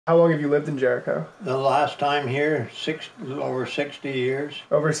How long have you lived in Jericho? The last time here, over 60 years.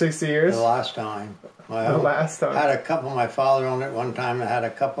 Over 60 years? The last time. The last time. I had a couple, my father owned it one time. I had a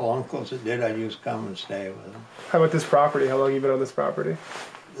couple uncles that did. I used to come and stay with them. How about this property? How long have you been on this property?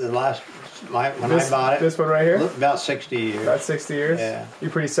 When I bought it. This one right here? About 60 years. About 60 years? Yeah. You're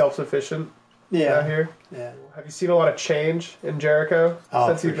pretty self-sufficient out here? Yeah. Have you seen a lot of change in Jericho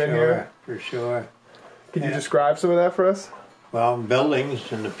since you've been here? For sure. Can you describe some of that for us? Well, buildings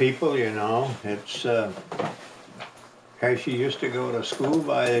and the people, you know, it's, she used to go to school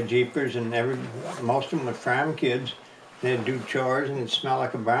by the jeepers, and most of them were farm kids. They'd do chores and it'd smell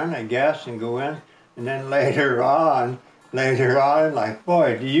like a barn, I guess, and go in. And then later on, like,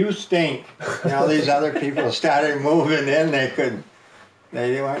 boy, do you stink. You know, these other people started moving in,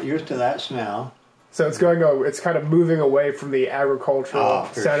 they weren't used to that smell. So it's it's kind of moving away from the agricultural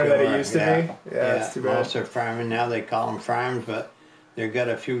center that it used to be? Yeah, that's too bad. Most are farming now, they call them farms, but they've got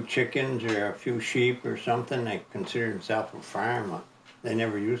a few chickens or a few sheep or something, they consider themselves a farm. They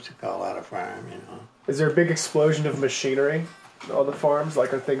never used to call that a farm, you know. Is there a big explosion of machinery on the farms?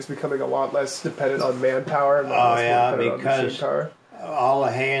 Like, are things becoming a lot less dependent on manpower? Because all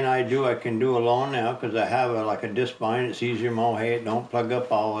the haying I can do alone now, because I have like a disc bind. It's easier to mow hay, it don't plug up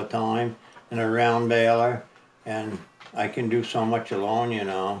all the time, and a round baler, and I can do so much alone, you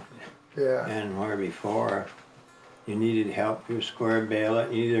know. Yeah. And where before you needed help, you square bale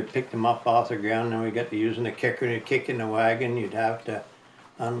it, you either pick them up off the ground, then we got to using the kicker to kick in the wagon, you'd have to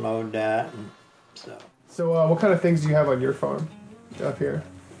unload that, and so. So what kind of things do you have on your farm up here?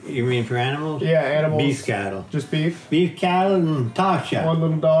 You mean for animals? Yeah, animals. Beef cattle. Just beef? Beef cattle and Tasha. One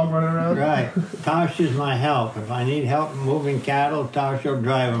little dog running around? Right. Tasha's my help. If I need help moving cattle, Tasha will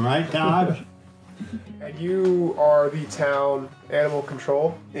drive them. Right, Taj? And you are the town animal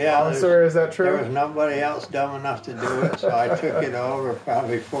control officer, is that true? There was nobody else dumb enough to do it, so I took it over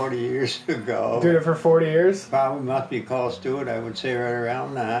probably 40 years ago. Did it for 40 years? Probably must be close to it, I would say right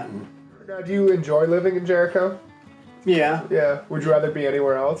around that. And now, do you enjoy living in Jericho? Yeah. Yeah. Would you rather be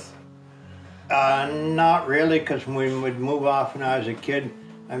anywhere else? Not really, because when we would move off when I was a kid,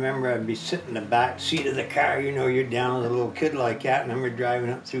 I remember I'd be sitting in the back seat of the car. You know, you're down as a little kid like that, and I remember driving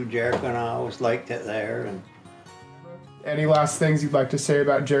up through Jericho, and I always liked it there. And any last things you'd like to say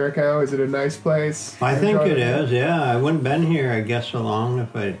about Jericho? Is it a nice place? I think it is, yeah. I wouldn't have been here, I guess, so long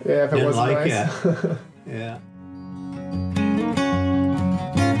if I didn't like it. Yeah.